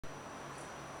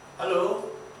Hello,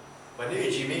 my name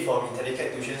is Jimmy from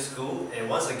Arithmetic Tuition School, and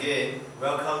once again,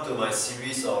 welcome to my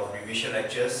series of revision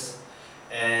lectures.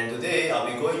 And today I'll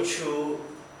be going through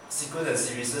sequence and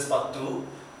series part 2,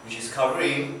 which is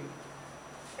covering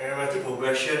arithmetic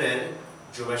progression and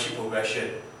geometry progression.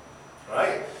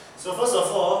 Alright, so first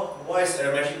of all, what is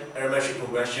arithmetic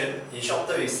progression? In short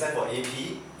term, it stands for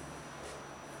AP.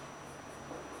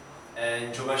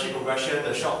 And geometry progression,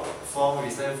 the short form,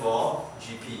 will stand for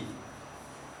GP.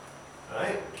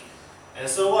 Alright? And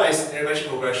so what is arithmetic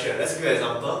progression? Let's give you an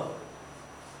example.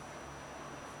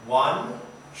 1,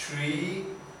 3,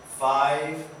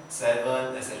 5,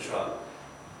 7, etc.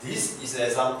 This is an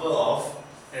example of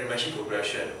arithmetic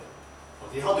progression.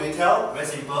 Okay, how do we tell? Very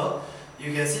simple.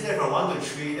 You can see that from 1 to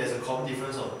 3 there's a common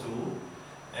difference of 2.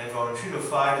 And from 3 to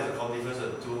 5 there's a common difference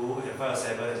of 2. And 5 to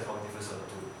 7 there's a common difference of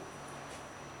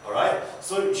 2. Alright?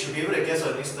 So you should be able to guess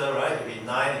the next term, right? It will be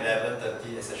 9, 11,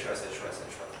 13, etc. etc.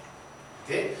 etc.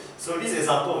 Okay, so this is an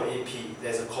example of AP.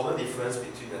 There's a common difference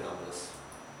between the numbers.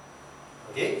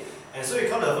 Okay, and so we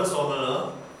come to the first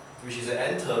formula, which is an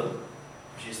n term,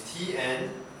 which is Tn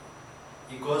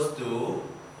equals to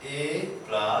A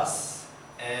plus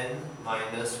n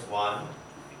minus 1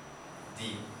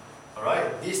 d.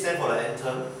 Alright, this stands for the n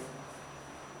term.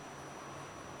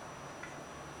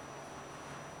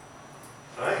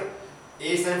 Alright,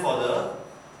 A stands for the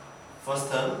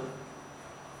first term.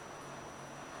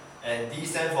 And D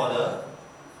stands for the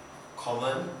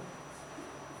common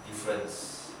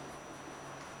difference.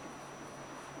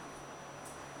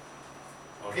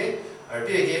 Okay, I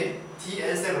repeat again.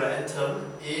 Tn stands for the n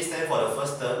term, A stands for the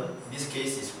first term, in this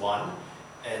case is 1,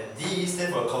 and D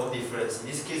stands for common difference, in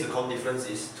this case the common difference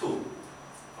is 2.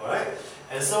 Alright,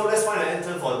 and so let's find the n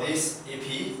term for this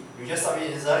AP. We just sub it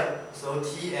inside. So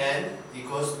Tn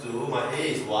equals to, my A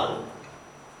is 1,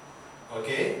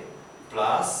 okay,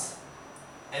 plus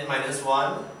n minus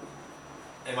 1,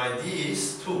 and my d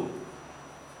is 2.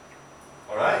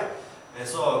 Alright? And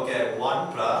so I'll get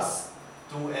 1 plus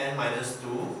 2n minus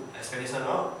 2, expand this one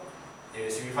out. If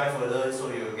you simplify further,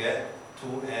 so you will get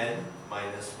 2n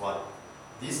minus 1.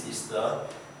 This is the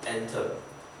n term.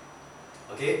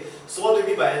 Okay? So what do we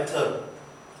mean by n term?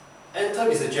 N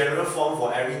term is a general form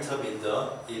for every term in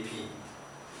the AP.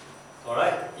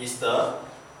 Alright? It's the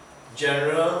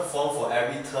general form for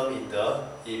every term in the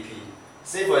AP.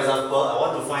 Say for example, I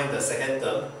want to find the second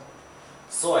term,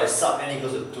 so I sub n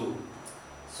equals to 2.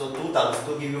 So 2 times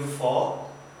 2 give you 4,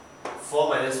 4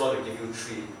 minus 1 will give you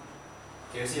 3.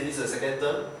 Can you see this is the second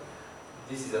term,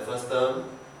 this is the first term,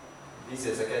 this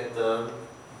is the second term,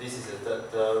 this is the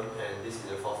third term, and this is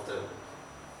the fourth term.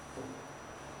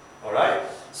 Alright,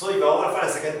 so if I want to find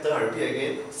the second term, I repeat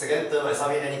again, second term I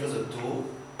sub in n equals to 2,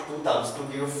 2 times 2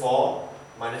 give you 4,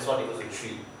 minus 1 equals to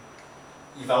 3.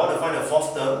 If I want to find the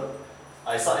fourth term,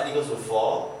 I sub n equals to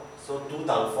 4, so 2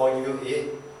 times 4 give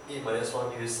you 8, 8 minus 1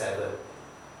 give you 7.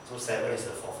 So 7 is the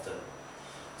fourth term.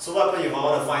 So what happens if I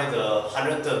want to find the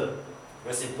 100th term?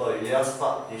 Very simple, you just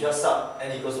sub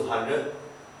n equals to 100,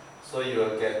 so you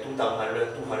will get 2 times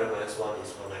 100, 200 minus 1 is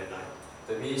 199.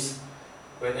 That means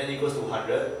when n equals to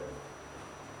 100,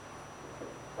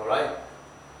 alright,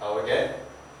 I will get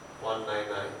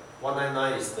 199.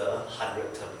 199 is the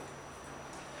 100th term.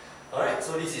 Alright,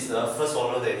 so this is the first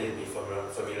formula that you need to be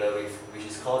familiar with, which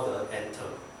is called the n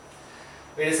term.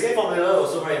 Okay, the second formula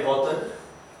also very important,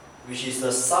 which is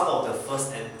the sum of the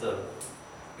first n term.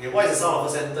 Okay, what is the sum of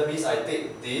the first n term? Means I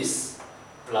take this,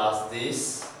 plus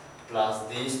this, plus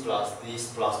this, plus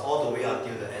this, plus all the way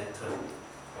until the n term.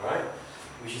 Alright,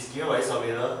 which is given by this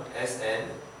formula, Sn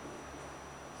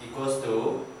equals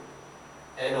to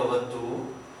n over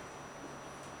 2,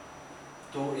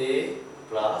 2a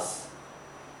plus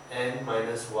n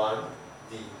minus 1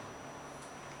 d.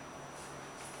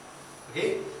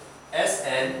 Okay,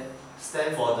 Sn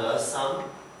stands for the sum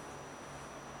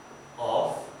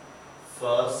of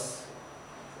first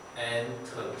n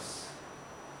terms.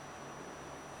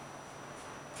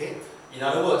 Okay, in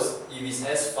other words, if it's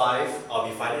S5, I'll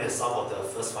be finding the sum of the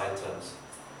first 5 terms.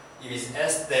 If it's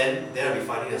S10, then I'll be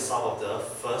finding the sum of the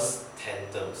first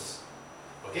 10 terms.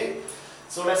 Okay,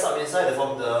 so let's sub inside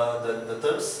the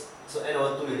terms. So n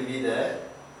over 2 will leave it there.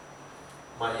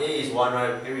 My a is 1,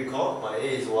 right? You recall? My a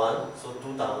is 1, so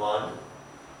 2 times 1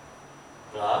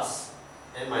 plus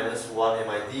n minus 1, and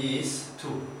my d is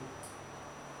 2.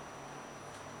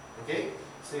 Okay?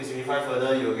 So you simplify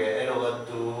further, you will get n over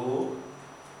 2,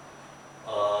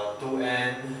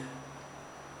 2n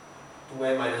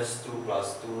minus 2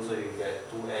 plus 2, so you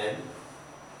get 2n.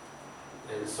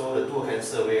 And so the 2 will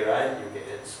cancel away, right? You get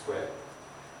n squared.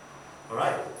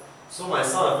 Alright? So my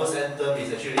sum of first n term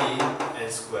is actually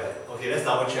n squared. Okay, let's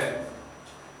double check.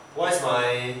 What is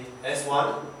my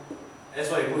S1?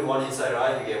 S1 you put 1 inside,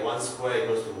 right? You get 1 square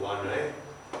equals to 1, right?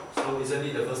 So isn't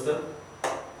it the first term?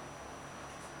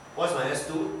 What's my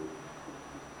S2?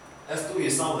 S2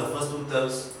 is sum of the first two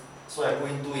terms. So I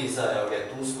put in 2 inside, I will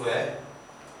get 2 square,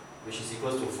 which is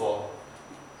equals to 4.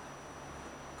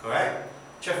 Correct?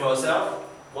 Check for yourself.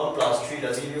 1 plus 3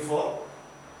 does it give you 4?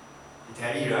 You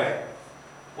tally, right?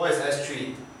 What is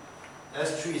S3?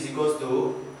 S3 is equals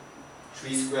to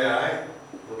 3 square, right?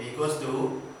 Will be equals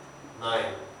to 9.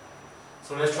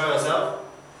 So let's try yourself.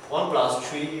 1 plus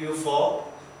 3 give you 4.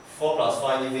 4 plus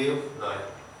 5 give you 9.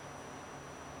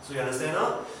 So you understand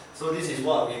now? So this is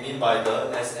what we mean by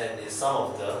the Sn is sum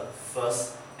of the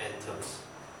first n terms.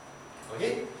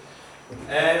 Okay?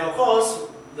 And of course,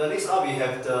 the next up we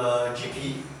have the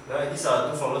GP. Right? These are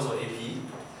two formulas for AP.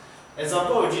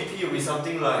 Example of GP will be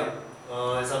something like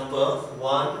example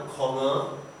 1,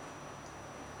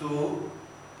 2,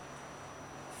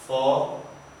 4,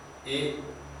 8,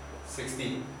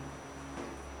 16.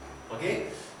 Okay?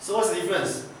 So what's the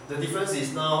difference? The difference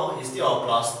is now instead of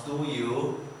plus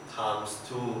 2u times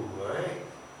 2, right?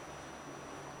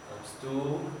 Times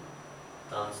 2,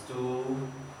 times 2,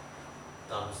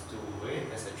 times 2, right?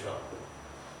 Etc.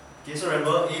 Okay, so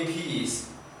remember AP is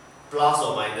plus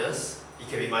or minus. It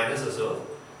can be minus also.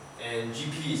 And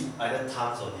GP is either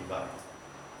times or divide.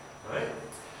 Alright?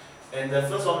 And the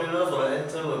first formula for the n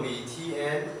term will be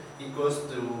Tn equals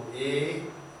to A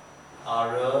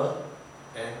R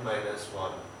n minus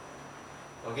 1.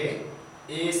 Okay?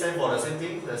 A stands for the same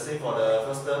thing, the same for the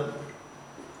first term.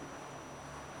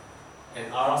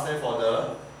 And R stands for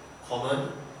the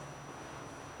common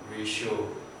ratio.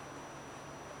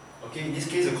 Okay, in this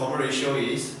case the common ratio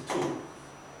is 2.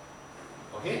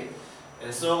 Okay?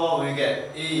 And so what we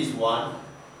get? A is 1.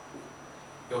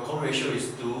 Your common ratio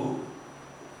is 2.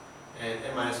 And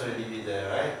n minus 1 will be there,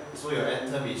 right? So your n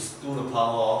term is 2 to the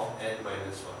power of n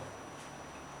minus 1.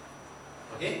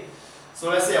 Okay? So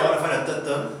let's say I want to find a third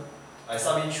term. I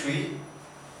sum in 3.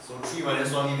 So 3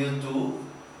 minus 1 give you 2.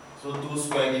 So 2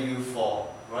 square give you 4.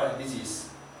 Right? This is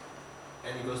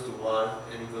n equals to 1,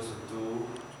 n equals to 2,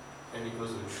 n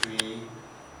equals to 3.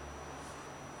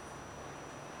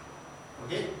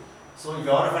 Okay? So if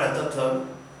I want to find a third term,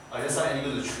 I just sum n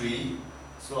equals to 3.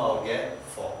 So I'll get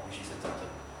 4, which is the third term.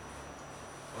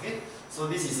 Okay? So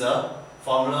this is a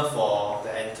formula for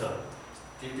the n term.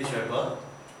 Okay, please remember.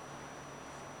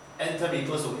 N term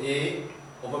equals to A,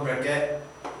 open bracket,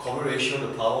 common ratio to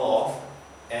the power of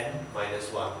n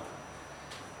minus 1.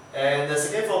 And the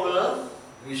second formula,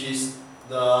 which is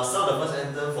the sum of the first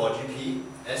n term for GP,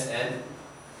 Sn,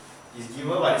 is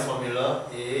given by this formula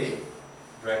A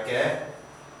bracket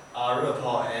R to the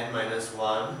power of n minus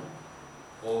 1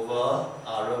 over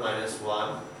R minus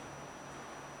 1.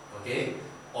 Okay?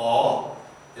 Or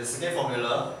the second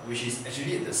formula, which is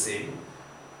actually the same,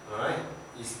 alright,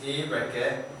 is A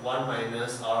bracket 1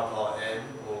 minus R power n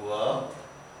over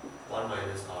 1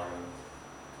 minus R.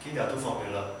 Okay, there are two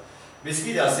formulas.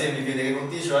 Basically they are same. If you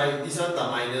notice, right, this one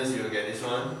times minus you will get this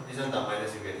one times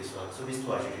minus you get this one. So these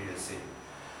two are actually the same.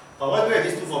 But why do we have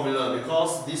these two formulas?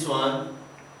 Because this one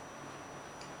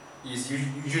is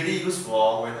usually used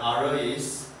for when R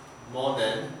is more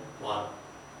than 1.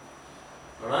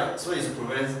 Alright, so it's to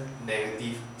prevent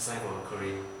negative sign from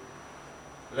occurring.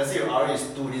 Let's say your R is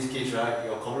 2 in this case, right?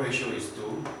 Your common ratio is 2.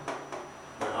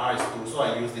 When R is 2, so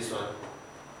I use this one.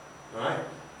 Alright?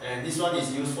 And this one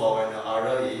is used for when the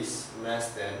R is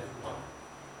less than 1.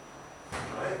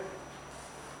 Alright?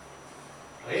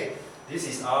 Okay? This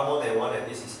is R more than 1 and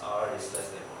this is R is less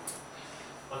than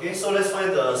 1. Okay, so let's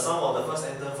find the sum of the first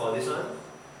n term for this one.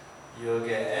 You'll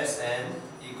get Sn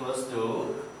equals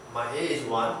to, my A is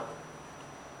 1.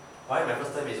 Right, my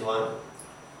first term is 1.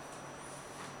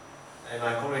 And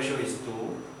my common ratio is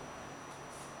 2.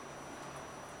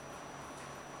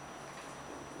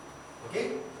 Okay?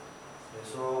 And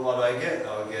so what do I get?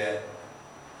 I'll get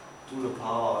 2 to the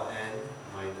power of n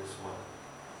minus 1.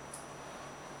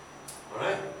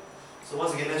 Alright? So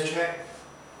once again, let's check.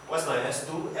 What's my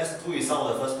S2? S2 is sum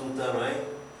of the first two terms, right?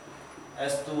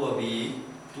 S2 will be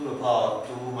 2 to the power of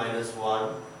 2 minus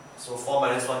 1. So 4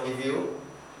 minus 1 give you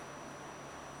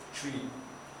 3.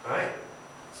 Right?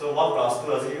 So 1 plus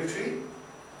 2 does it give you 3?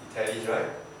 It tallies, right?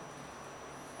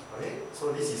 Okay?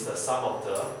 So this is the sum of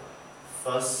the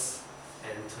first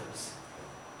n terms.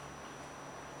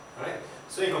 Alright?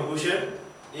 So in conclusion,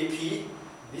 AP,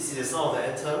 this is the sum of the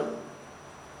n term.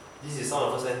 This is the sum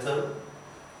of the first n term.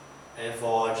 And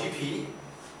for GP,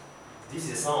 this is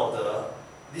the sum of the,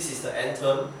 this is the n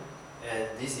term, and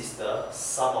this is the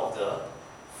sum of the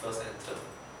first n term.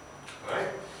 Alright?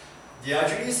 There are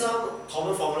actually some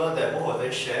common formula that both of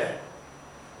them share.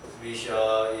 which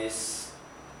is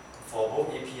for both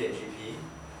AP and GP.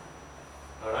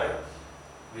 Alright,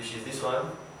 which is this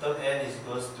one. Term n is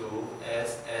equals to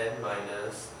Sn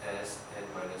minus Sn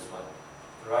minus 1.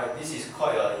 Right, this is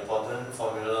quite an important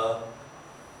formula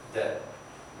that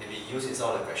may be used in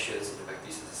some of the questions in the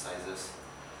practice exercises.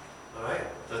 Alright,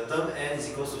 the term n is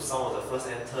equals to sum of the first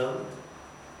n term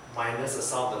minus the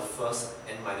sum of the first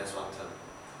n minus 1 term.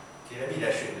 Okay, let me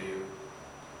illustrate to you.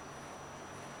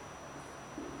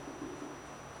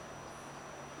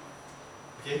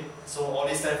 Okay, so all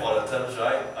these stand for the terms,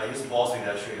 right? I use balls to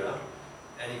illustrate.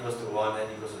 N equals to 1, n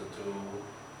equals to 2,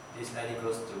 this n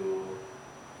equals to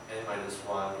n minus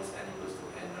 1, this n equals to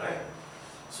n, right?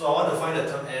 So I want to find the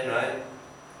term n, right?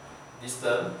 This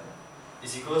term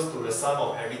is equals to the sum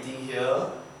of everything here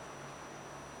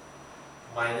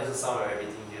minus the sum of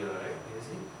everything here, right? Can you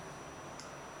see?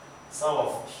 Sum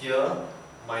of here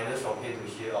minus from here to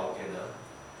here, I'll get a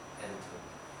n term.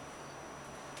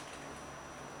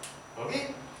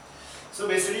 Okay? So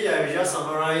basically, I will just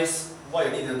summarize what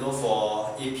you need to know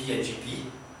for AP and GP.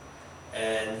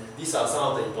 And these are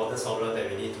some of the important formulas that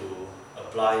we need to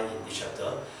apply in this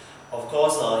chapter. Of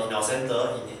course, in our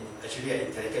center, actually at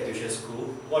Arithmetic Tuition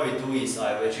School, what we do is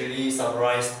I've actually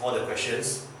summarized all the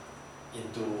questions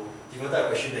into different type of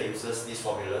question that uses these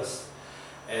formulas.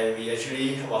 And we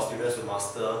actually help our students to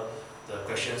master the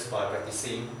questions by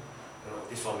practicing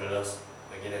these formulas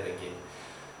again and again.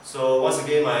 So once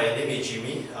again, my name is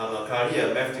Jimmy. I'm currently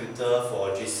a math tutor for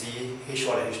GC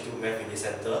H1 and H2 Math in the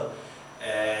center.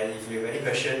 And if you have any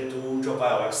question, do drop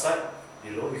by our website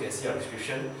below. You can see our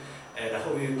description. And I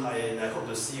hope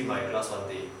to see you in my class one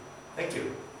day. Thank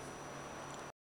you.